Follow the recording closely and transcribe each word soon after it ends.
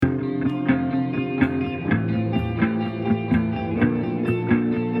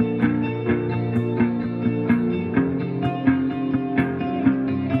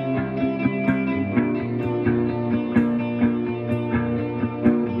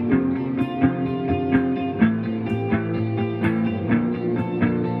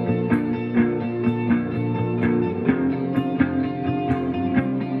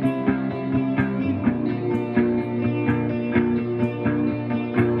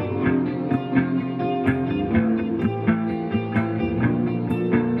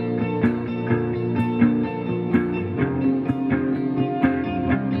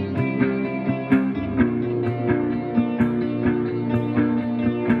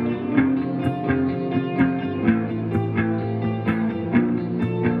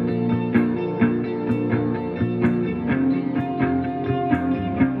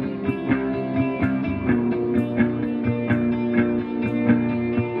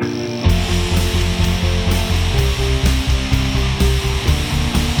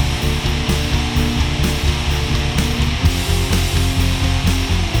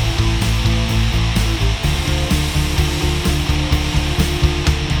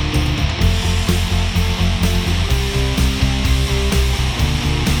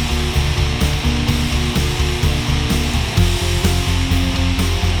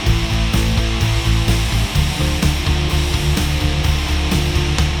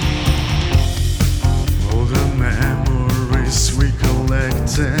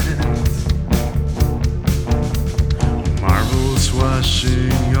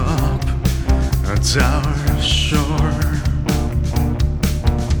our shore,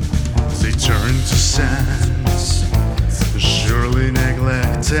 they turn to sands, surely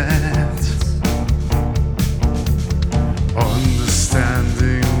neglected,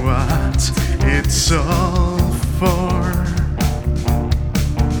 understanding what it's all for,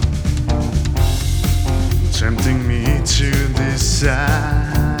 tempting me to disagree.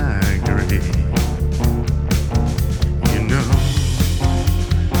 You know,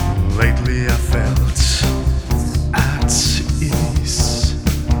 lately I felt at ease,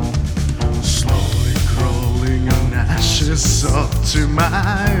 slowly crawling on ashes up to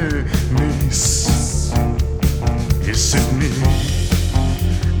my knees. Is it me,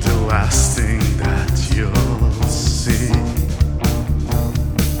 the last thing that you'll see?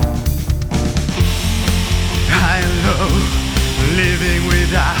 I love living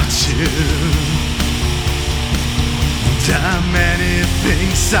without you. There are many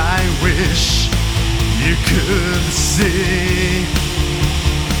things I wish you could see.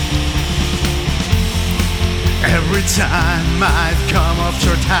 Every time I've come up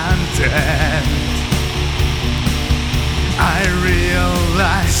short-handed, I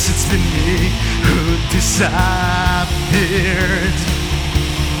realize it's been me who disappeared.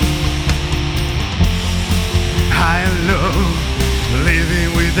 I love living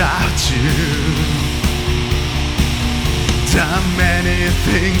without you. There are many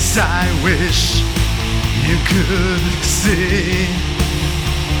things I wish you could see.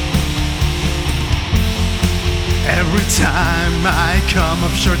 Every time I come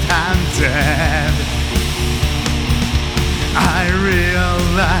up short-handed, I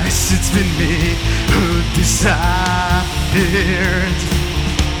realize it's been me who disappeared.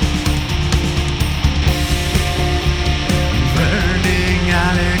 Burning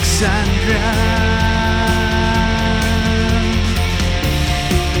Alexandria,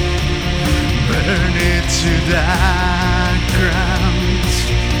 burn it to the ground.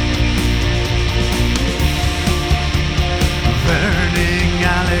 Burning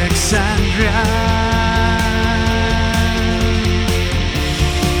Alexandria,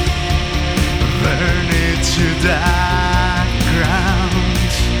 burn it to the ground.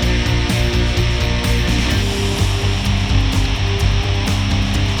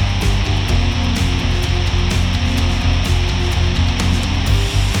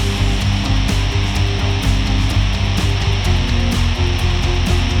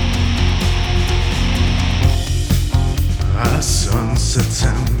 A sunset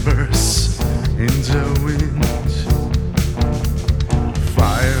embers in the wind,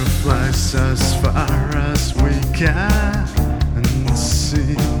 fireflies as far as we can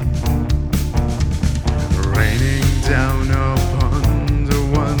see, raining down upon the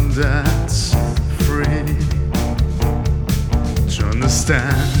one that's free. To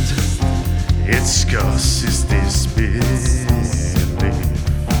understand its cause is disbelief,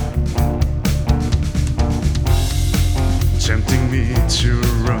 tempting me to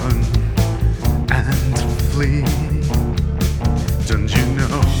run and flee. Don't you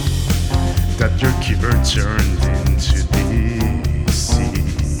know that your cure turned into disease?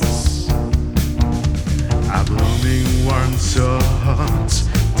 A blooming warmth so hot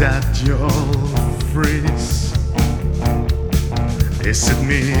that you'll freeze. Is it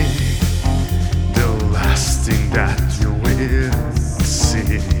me, the last thing that you will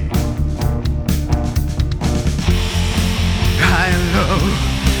see? I love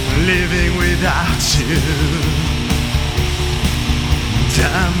living without you.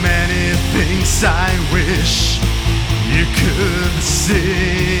 There are many things I wish you could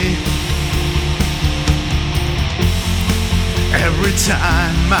see. Every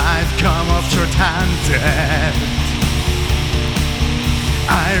time I've come up short-handed,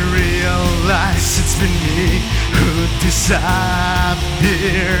 I realize it's been me who disappeared.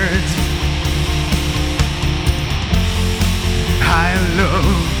 I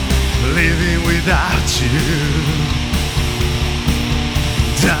love living without you.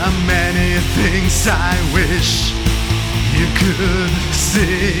 There are many things I wish you could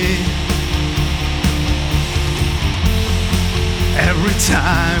see. Every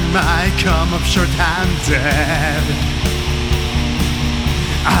time I come up short-handed,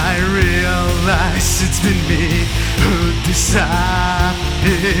 I realize it's been me who disappeared.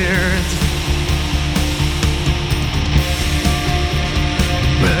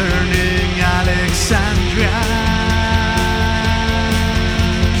 Burning Alexandria,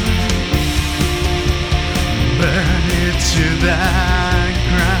 burn it to the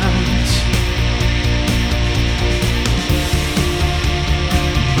ground.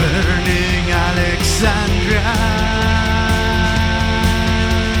 Burning Alexandria,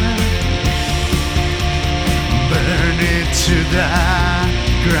 to the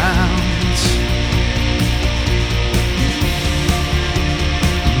ground,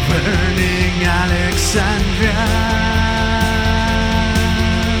 burning Alexandria,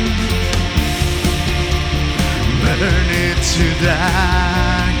 burn it to the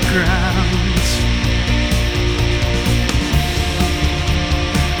ground,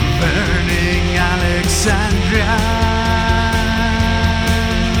 burning Alexandria,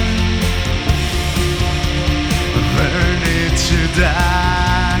 burn it to the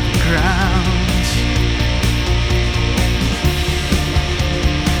ground,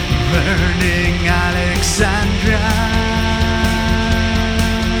 burning Alexandria,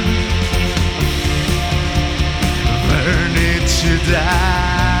 burn it to the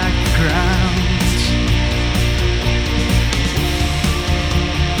ground,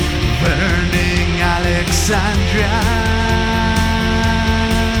 burning Alexandria,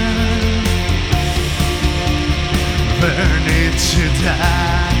 burn it to the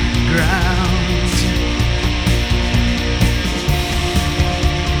ground,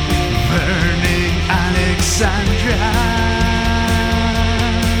 burning Alexandria,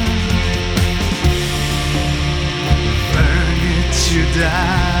 burn it to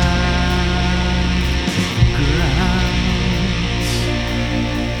the